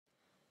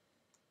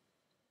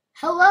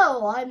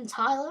Hello, I'm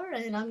Tyler,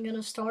 and I'm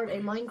gonna start a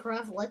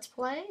Minecraft Let's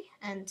Play.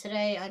 And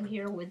today I'm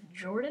here with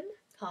Jordan.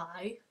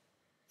 Hi.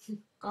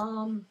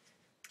 Um,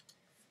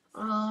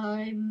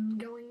 I'm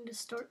going to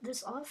start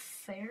this off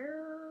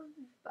fair.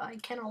 I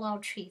can allow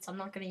cheats. I'm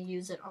not gonna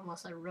use it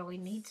unless I really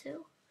need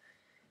to.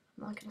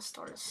 I'm not gonna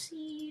start a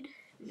seed.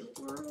 New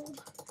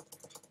world.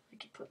 I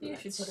can put You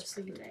that should put a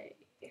seed. spray.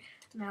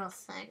 No,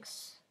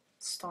 thanks.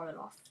 Start it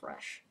off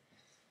fresh.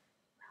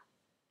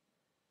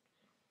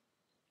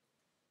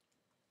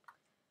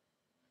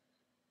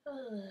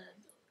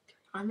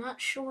 I'm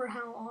not sure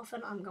how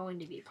often I'm going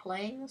to be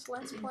playing this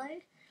Let's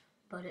Play,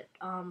 but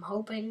I'm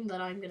hoping that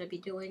I'm not going to be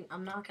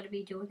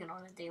doing it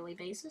on a daily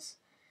basis.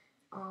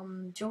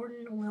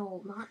 Jordan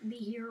will not be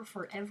here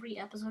for every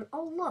episode.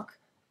 Oh, look!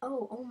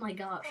 Oh my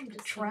gosh, the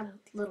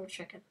trapped little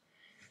chicken.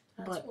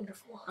 That's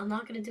wonderful. I'm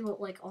not going to do it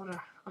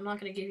I'm not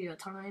going to give you a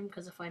time,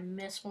 because if I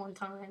miss one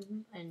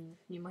time, and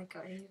you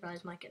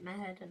guys might get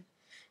mad, and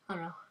I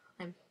don't know,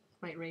 I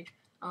might rage.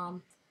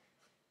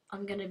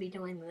 I'm going to be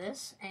doing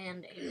this,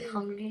 and a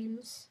Hunger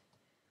Games,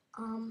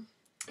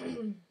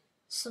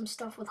 some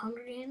stuff with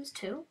Hunger Games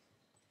too,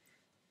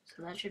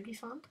 so that should be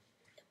fun.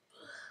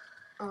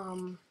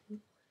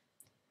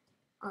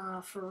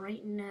 For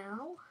right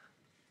now,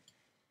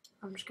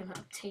 I'm just gonna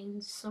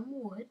obtain some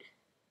wood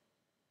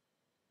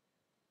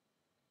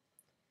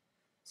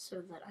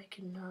so that I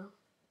can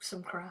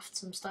craft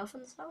some stuff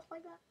and stuff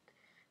like that.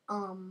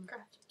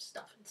 Craft some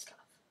stuff and stuff.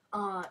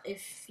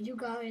 If you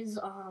guys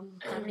have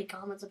any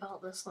comments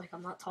about this, like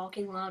I'm not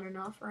talking loud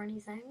enough or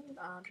anything,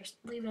 just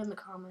leave it in the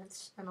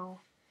comments and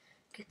I'll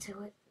get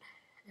to it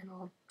and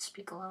I'll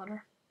speak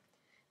louder.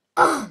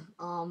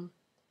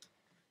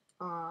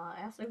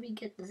 After we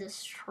get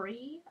this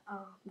tree,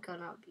 I'm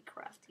gonna be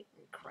crafting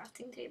a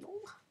crafting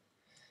table.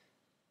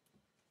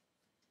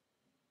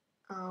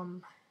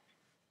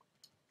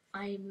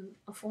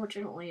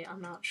 Unfortunately,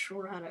 I'm not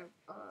sure how to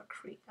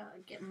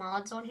get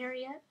mods on here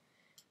yet.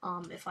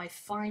 If I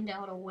find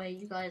out a way,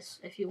 you guys,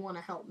 if you want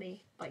to help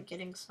me by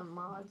getting some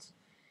mods,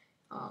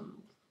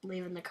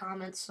 leave in the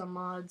comments some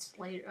mods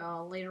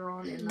later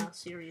on in the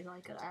series. I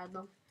could add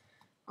them.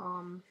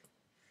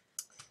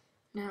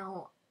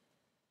 Now,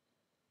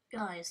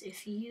 guys,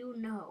 if you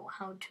know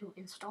how to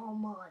install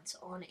mods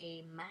on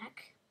a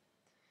Mac,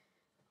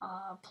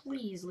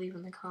 please leave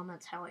in the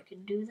comments how I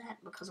can do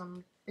that, because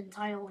I'm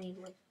entirely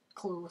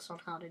clueless on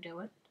how to do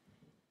it.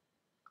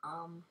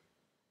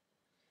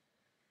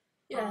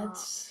 Yeah,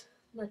 it's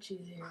much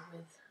easier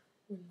with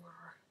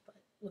WinRAR,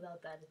 but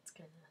without that, it's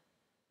kind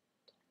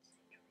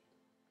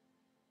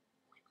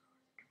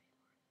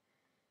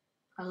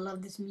of. I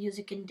love this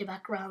music in the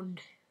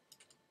background.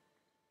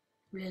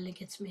 Really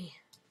gets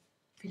me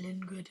feeling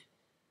good.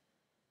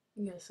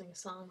 You gonna sing a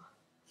song?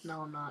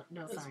 No, I'm not.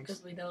 No, thanks.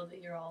 Because we know that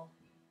you're all.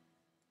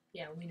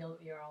 Yeah, we know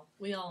that you're all.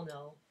 We all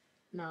know.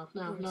 No,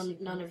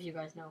 none of you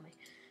guys know me.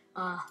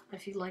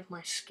 If you like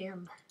my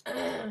skin.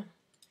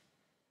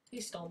 You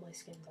stole my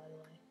skin, by the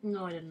way.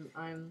 No, I didn't.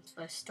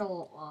 I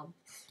stole,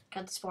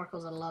 Cat the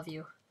Sparkles, I love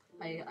you.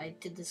 I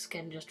did the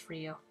skin just for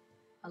you.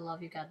 I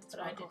love you, Cat the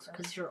Sparkles,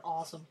 because you're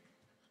awesome.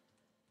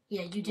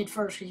 Yeah, you did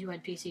first, because you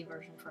had PC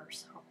version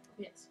first, so.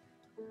 Yes.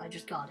 I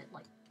just got it,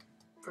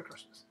 for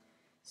Christmas.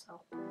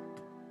 So.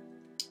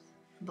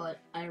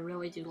 But I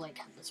really do like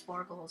Cat the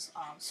Sparkles.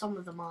 Some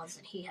of the mods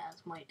that he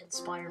has might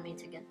inspire me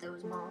to get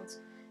those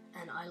mods.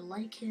 And I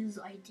like his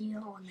idea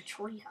on the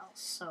treehouse,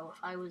 so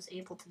if I was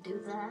able to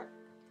do that,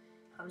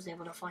 I was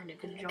able to find a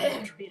good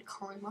jungle tree to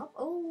climb up.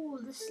 Oh,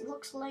 this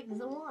looks like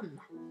the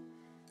one.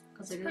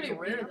 It's pretty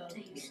rare though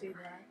to see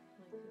that.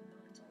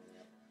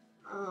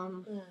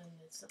 Well,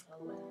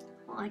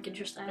 I could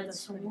just add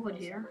some wood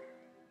here.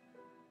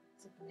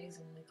 It's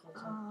amazingly close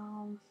up.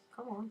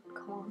 Come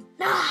on.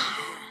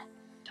 Ah!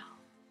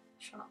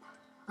 Shut up.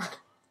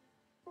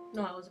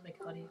 No, I wasn't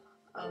making fun of you.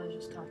 I was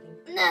just talking.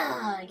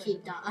 Nah, I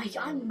keep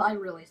dying. I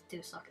really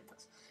do suck at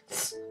this.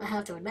 I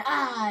have to admit,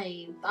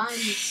 I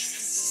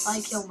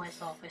kill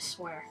myself, I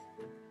swear.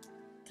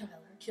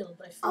 Tyler killed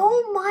by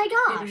oh my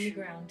gosh! Hitting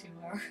the ground 2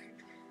 hours.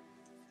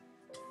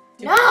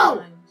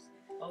 No!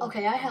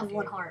 Okay, I have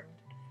 1 heart.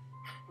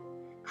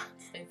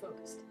 Stay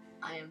focused.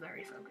 I am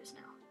very focused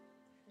now.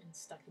 And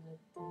stuck in the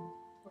thing.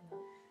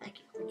 Thank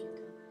you.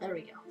 There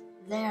we go.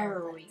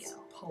 There we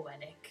go.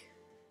 Poetic.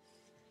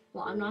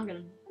 Well, I'm not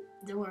gonna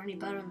do it any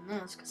better than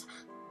this, cause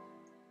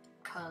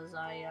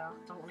I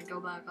don't want to go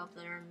back up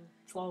there and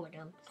fall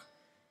again.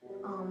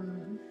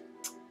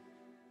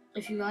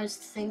 If you guys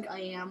think I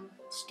am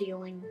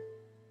stealing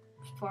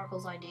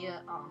Sparkle's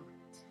idea,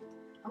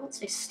 I won't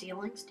say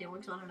stealing.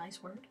 Stealing's not a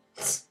nice word.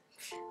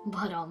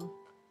 But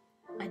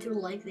I do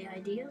like the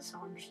idea,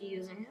 so I'm just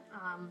using it.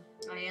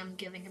 I am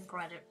giving him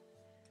credit.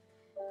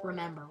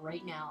 Remember,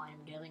 right now I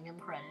am giving him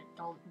credit.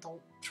 Don't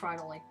try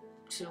to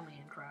sue me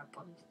and crap.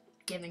 I'm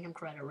giving him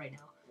credit right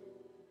now.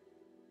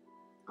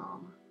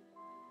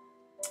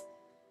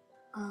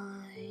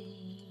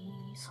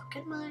 I suck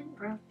at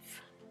Minecraft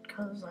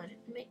because I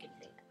didn't make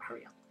anything.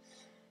 Hurry up.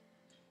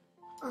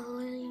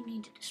 I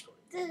need to destroy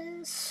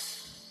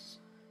this.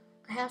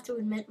 I have to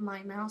admit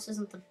my mouse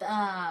isn't the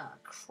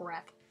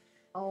crap.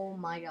 Oh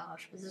my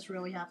gosh, is this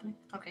really happening?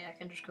 Okay, I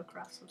can just go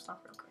craft some stuff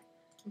real quick.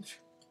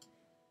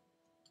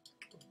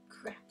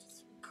 Crap.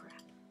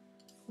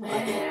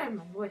 My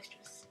voice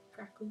just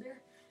crackled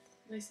there.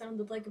 I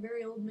sounded like a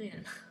very old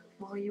man.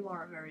 Well, you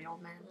are a very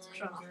old man. So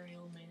shut I'm up. a very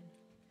old man.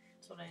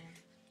 That's what I am.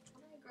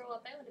 When I grow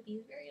up, I want to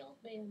be a very old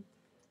man.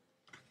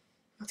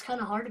 It's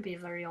kind of hard to be a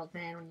very old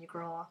man when you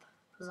grow up.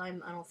 Because I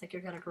don't think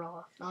you're gonna grow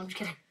up. No, I'm just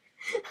kidding.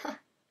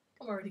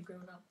 I'm already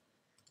grown up.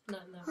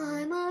 Not in that way.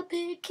 I'm a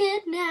big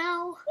kid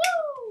now.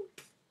 Woo!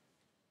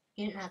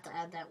 You didn't have to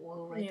add that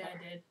whoa right Yeah,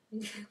 there. I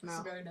did. No.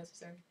 It's very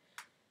necessary.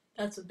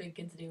 That's what big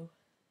kids do.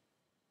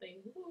 They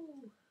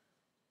woo.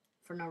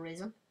 For no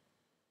reason.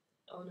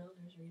 Oh no,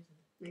 there's a reason.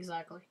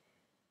 Exactly.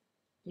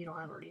 You don't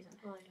have a reason.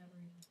 Oh, I have a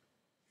reason.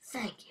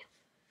 Thank you.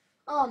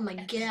 Oh my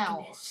Goodness.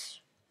 gals.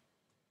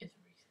 It's a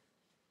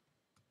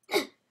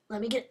reason.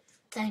 Let me get.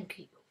 Thank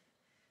you.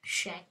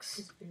 Shanks.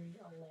 She's very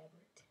elaborate.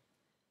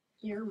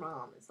 Your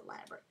mom is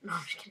elaborate. No,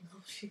 I'm just kidding.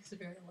 Oh, she's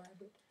very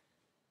elaborate.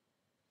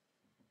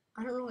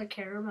 I don't really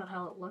care about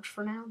how it looks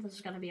for now. This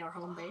is gonna be our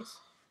home base.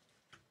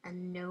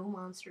 And no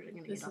monsters are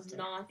gonna This get up is there.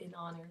 not in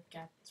honor of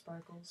Captain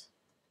Sparkles.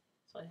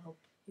 So I hope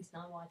he's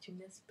not watching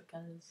this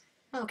because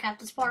No,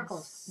 Captain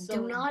Sparkles. So-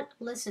 Do not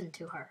listen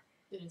to her.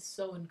 it is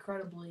so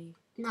incredibly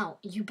No,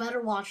 you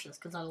better watch this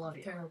because I love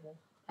you. terrible.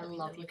 I mean,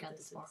 love you, look at Captain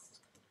this, Sparkles.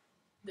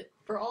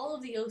 For all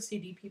of the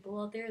OCD people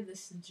out there,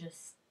 this is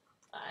just.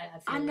 I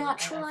feel I'm you.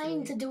 not I feel trying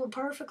you. to do it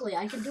perfectly.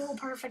 I can do a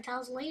perfect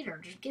house later.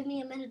 Just give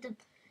me a minute to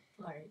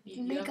Alright, make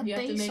a you have to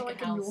base make so a I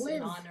can house live.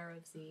 in honor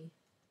of the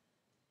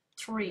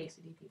tree.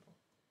 OCD people.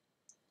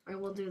 I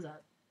will do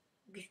that.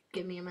 Just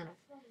give me a minute.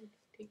 Oh,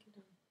 take your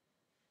time.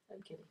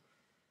 I'm kidding.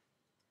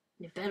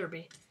 It better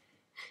be.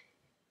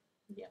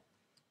 Yep.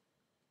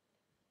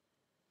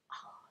 Oh,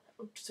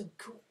 that looked so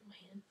cool,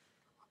 man.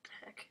 What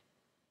the heck?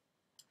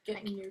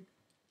 Getting your.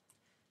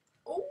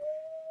 Oh!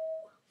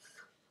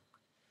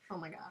 Oh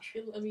my gosh.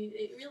 I mean,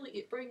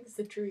 it brings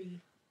the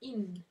tree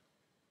in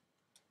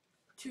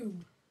to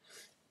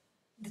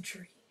the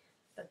tree.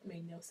 That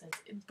made no sense.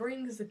 It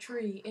brings the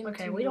tree into.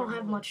 Okay, we don't your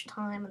have wood. much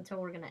time until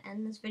we're gonna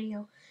end this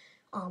video.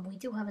 We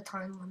do have a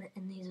time limit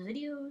in these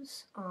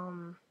videos.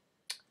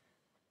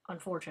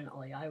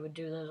 Unfortunately, I would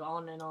do this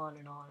on and on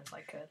and on if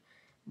I could,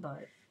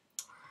 but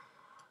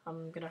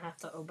I'm gonna have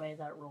to obey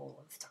that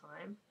rule of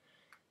time.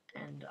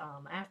 And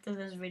after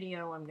this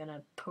video, I'm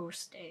gonna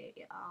post a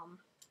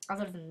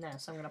other than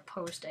this, I'm gonna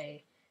post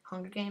a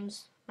Hunger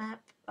Games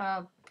map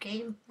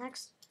game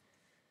next.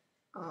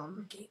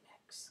 Game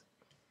X.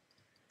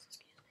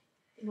 Excuse me.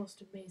 The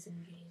most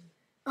amazing game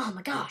Oh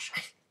my gosh.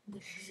 that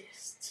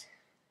exists.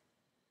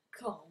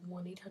 Call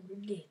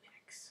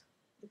 1-800-GAME-X.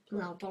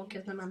 No, don't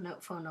give them a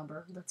note phone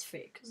number. That's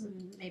fake, because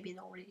then maybe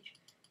they'll reach.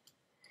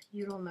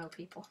 You don't know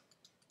people.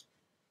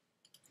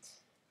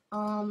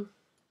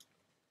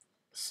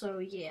 So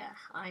yeah,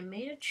 I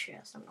made a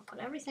chest. I'm gonna put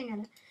everything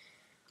in it.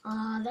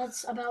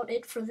 That's about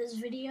it for this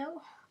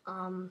video.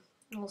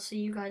 We'll see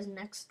you guys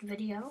next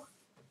video.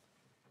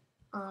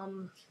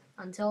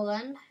 Until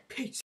then,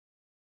 Peace.